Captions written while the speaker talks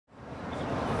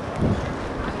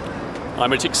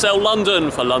I'm at Excel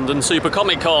London for London Super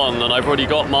Comic Con, and I've already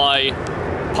got my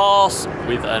pass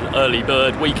with an early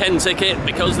bird weekend ticket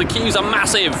because the queues are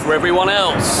massive for everyone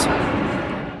else.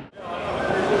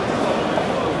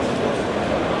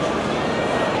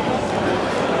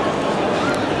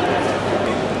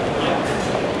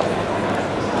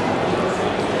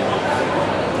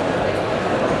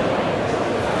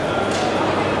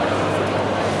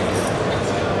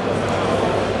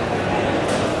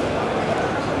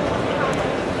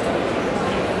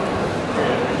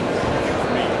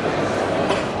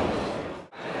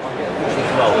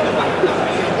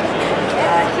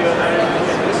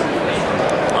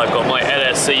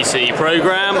 CC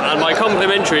program and my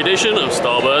complimentary edition of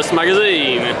Starburst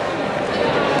magazine.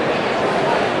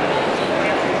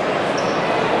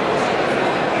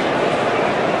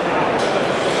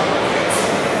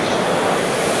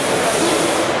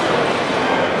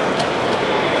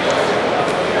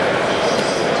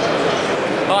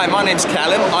 Hi, my name's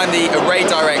Callum. I'm the array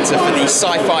director for the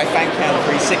Sci-Fi FanCam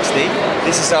 360.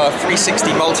 This is our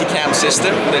 360 multicam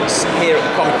system that's here at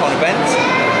the Comic-Con event,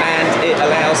 and it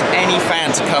allows any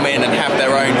fan to come in and have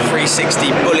their own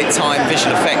 360 bullet time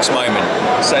visual effects moment.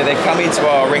 So they come into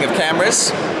our ring of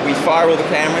cameras, we fire all the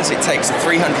cameras, it takes a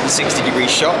 360-degree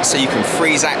shot so you can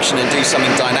freeze action and do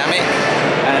something dynamic,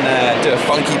 and do a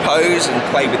funky pose and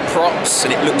play with props,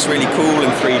 and it looks really cool in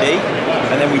 3D.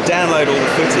 And then we download all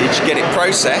the footage, get it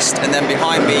processed, and then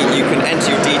behind me you can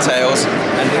enter your details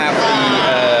and have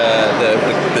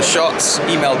the shots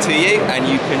emailed to you, and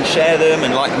you can share them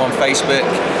and like them on Facebook,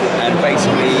 and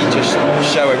basically just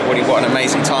show everybody what an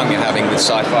amazing time you're having with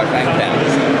Sci-Fi FanCam.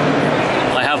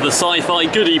 I have the Sci-Fi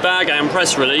goodie bag and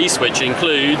press release, which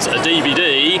includes a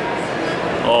DVD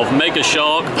of Mega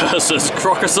Shark versus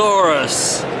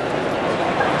Crocosaurus.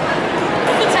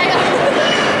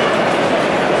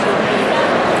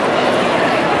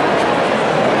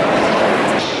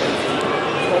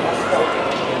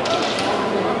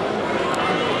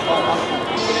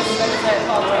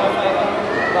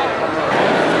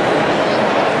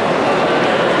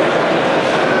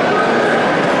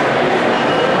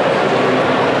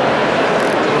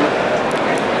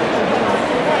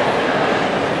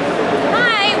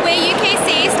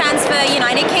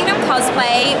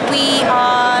 Cosplay. We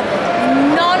are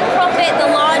non-profit, the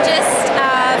largest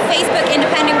Facebook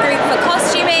independent group for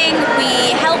costuming.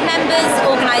 We help members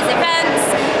organize events.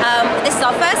 This is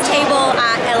our first table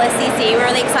at LSCC. We're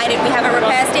really excited. We have a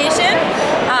repair station.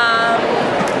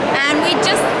 And we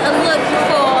just look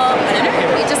for, I don't know,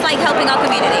 we just like helping our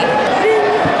community.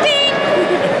 Ding!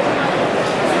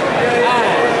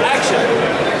 Action!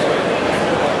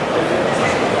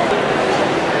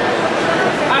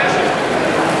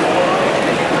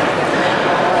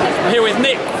 Here with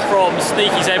Nick from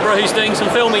Sneaky Zebra, who's doing some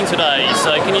filming today.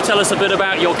 So can you tell us a bit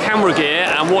about your camera gear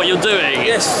and what you're doing?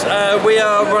 Yes, we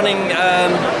are running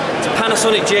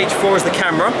Panasonic GH4 as the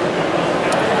camera,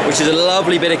 which is a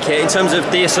lovely bit of kit in terms of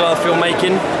DSLR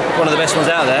filmmaking, one of the best ones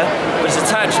out there. But it's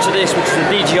attached to this, which is the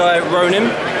DJI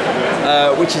Ronin,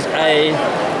 which is a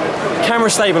camera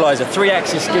stabilizer,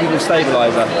 3-axis gimbal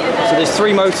stabilizer. So there's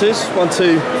 3 motors, 1,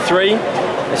 2, 3.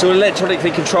 It's all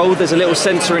electronically controlled. There's a little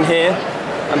sensor in here.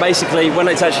 And basically, when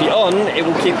it's actually on, it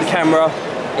will keep the camera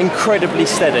incredibly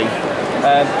steady,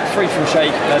 free from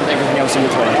shake and everything else in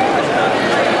between.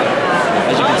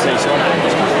 As you can see, so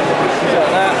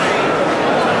like that.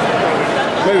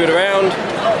 Move it around.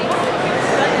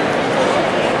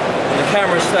 The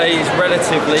camera stays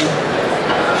relatively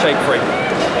shake-free.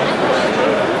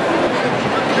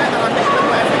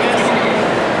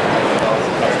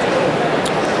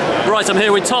 Right, I'm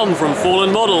here with Tom from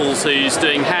Fallen Models, who's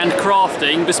doing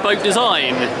handcrafting, bespoke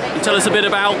design. Can you tell us a bit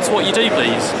about what you do,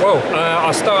 please? Well,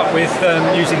 I'll start with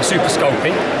using super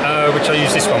sculpting, which I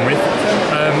use this one with.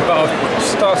 But I've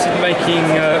started making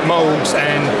moulds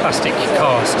and plastic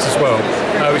casts as well,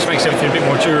 which makes everything a bit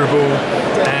more durable.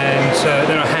 And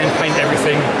then I hand paint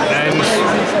everything, and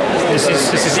this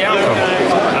is the outcome.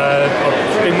 I've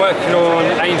been working on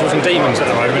Angels and Demons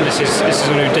at the moment. This is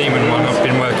a new demon one I've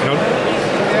been working on.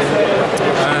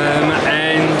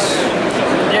 And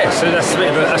yeah, so that's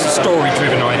a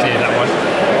story-driven idea, that one.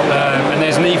 And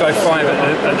there's an Evo 5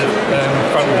 at the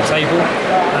front of the table,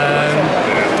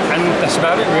 and that's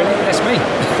about it, really. That's me.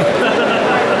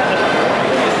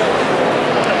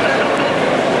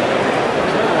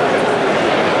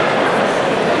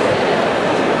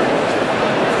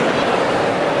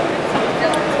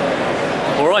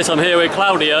 All right, I'm here with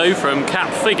Claudio from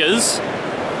Cap Figures.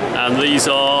 And these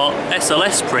are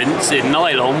SLS prints in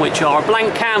nylon, which are a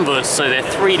blank canvas, so they're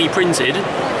 3D printed,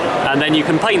 and then you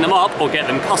can paint them up or get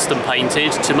them custom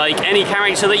painted to make any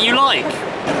character that you like.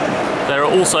 There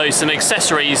are also some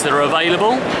accessories that are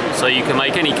available, so you can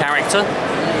make any character,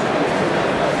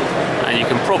 and you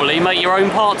can probably make your own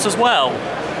parts as well.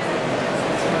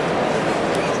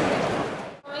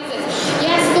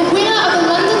 Yes, the winner of the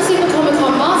London Super Comic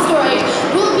Con Masquerade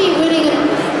will be winning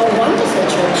a wonderful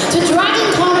trip to Dragon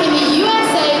Con in the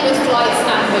USA with flights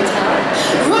and hotel.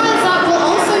 Runners-up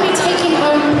will also be taking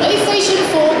home PlayStation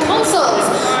 4 consoles,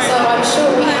 so I'm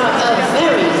sure we have a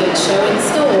very good show in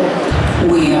store.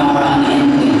 We are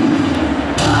unending,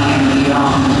 time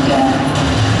beyond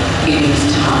death. It is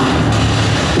time.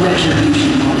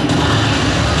 Retribution will be mine.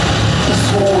 The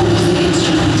swarm is the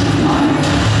instrument of mine.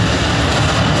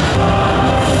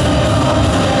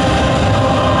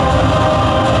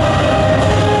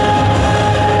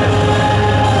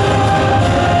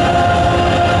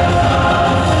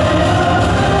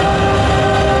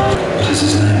 What is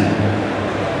his name?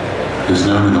 He is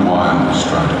known in the wild as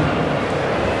Bruton.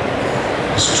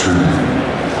 His true name,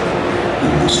 you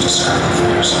must discover for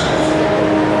yourself.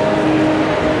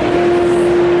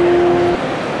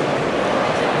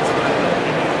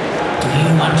 Do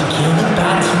you want to kill the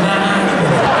Batman?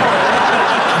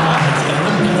 Come on, let's go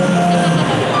and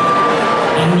play.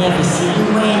 I never see you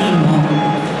anymore.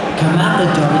 Come out the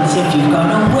door as if you've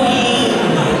gone away.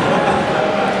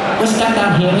 We're stuck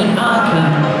down here in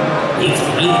Arkham. It's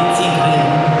bleeding grim.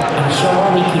 I'm sure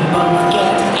we could both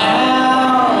get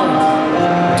out.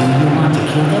 Do you want to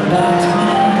kill the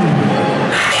Batman?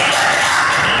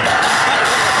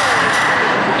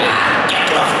 Get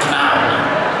lost now.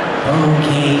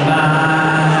 Okay, bye.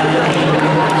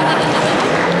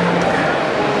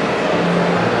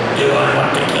 Do I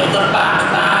want to kill the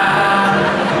Batman?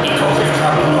 He causes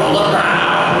trouble all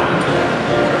around.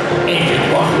 If it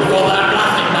wasn't for that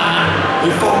plastic man who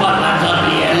fought my plans, I'd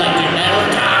be elected mayor of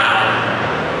town.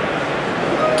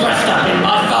 Dressed up in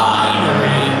my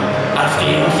finery, I'll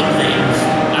steal some things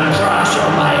and crush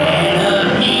all my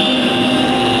enemies.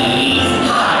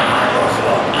 Hi, I'm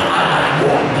Oswald, and I like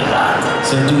warm blood.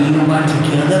 So do you want to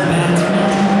kill the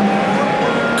Batman?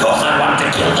 Of course I want to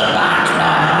kill the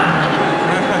Batman.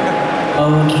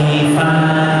 Okay,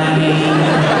 fine.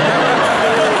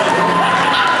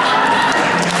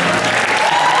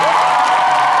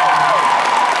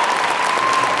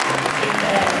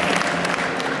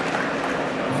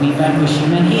 We vanquish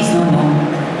him and he's no more.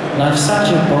 Life's such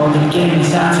a bore that the game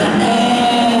is at an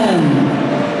end.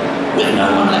 With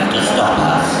no one left to stop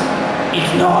us,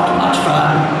 it's not much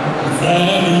fun. Does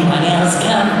anyone else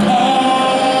compare?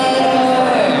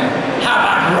 How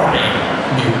about Robin?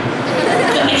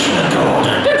 Commissioner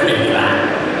Gordon, don't really man.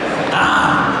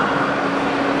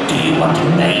 Do you want to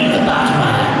name the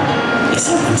Batman? Yes,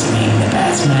 I want to name the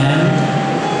Batman.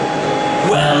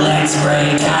 Well, let's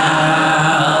break out.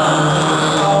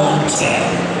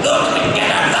 Look, we can get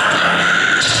out of that.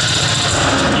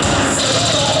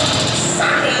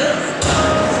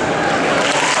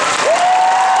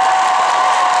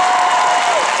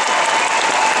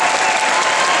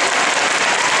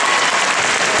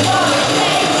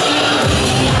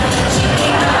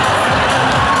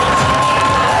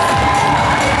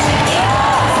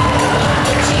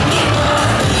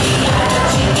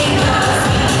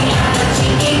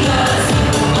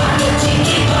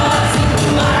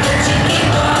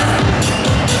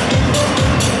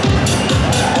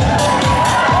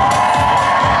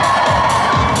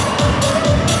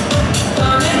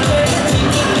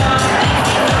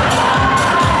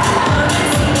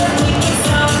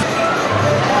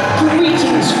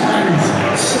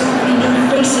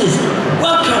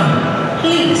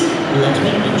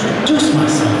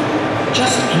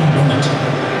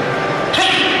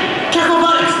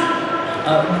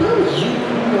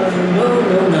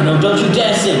 No, don't you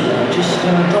dare sing. Just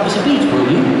drop us a beat, will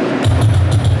you?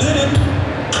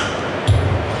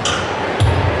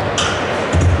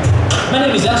 My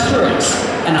name is Asterix,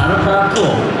 and I'm a proud core.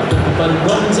 I've got the bloody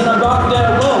buttons and I rock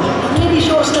their world. I may be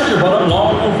short stature, but I'm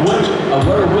long of wit. I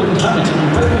wear a wooden helmet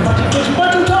and break my fighting fish.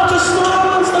 But you talk to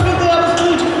small and stuck at the other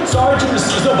stage. Sorry to the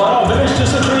Caesar, but I'll finish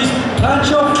just a trees. Plant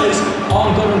your face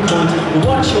on golden coins.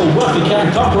 Watch your worth, you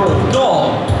can't conquer of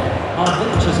Gaul. Our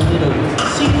village has a little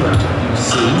secret, you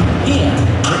see. Here,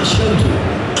 let me show you.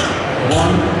 1,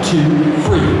 2,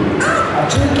 3. Our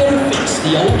drink and fix,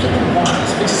 the old and the wise.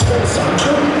 Mix a small sign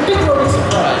for a big rolling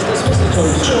surprise. There's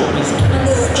mistletoe, strawberries, and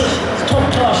little fish. It's top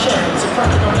class chef, it's a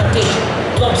cracking on foundation.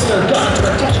 Lobster, garlic, to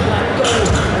a touch of black gold.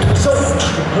 And so much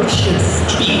potion.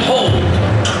 Behold,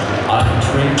 I'm a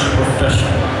trained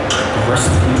professional. The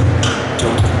rest of you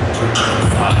don't.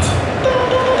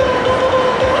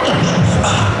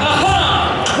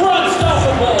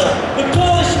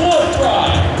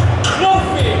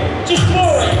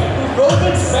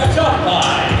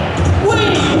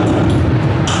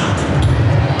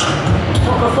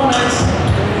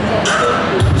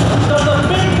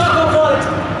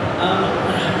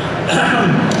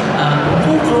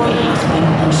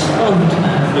 postponed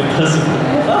because of the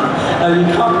weather. You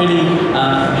can't really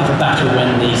have a battle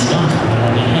when the sky's coming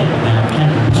on your head now, can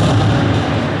you?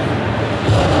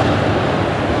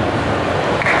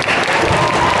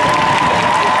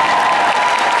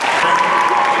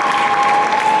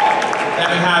 Then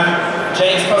we have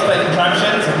James Cosplay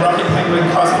Contraptions and Rocket Penguin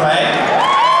Cosplay.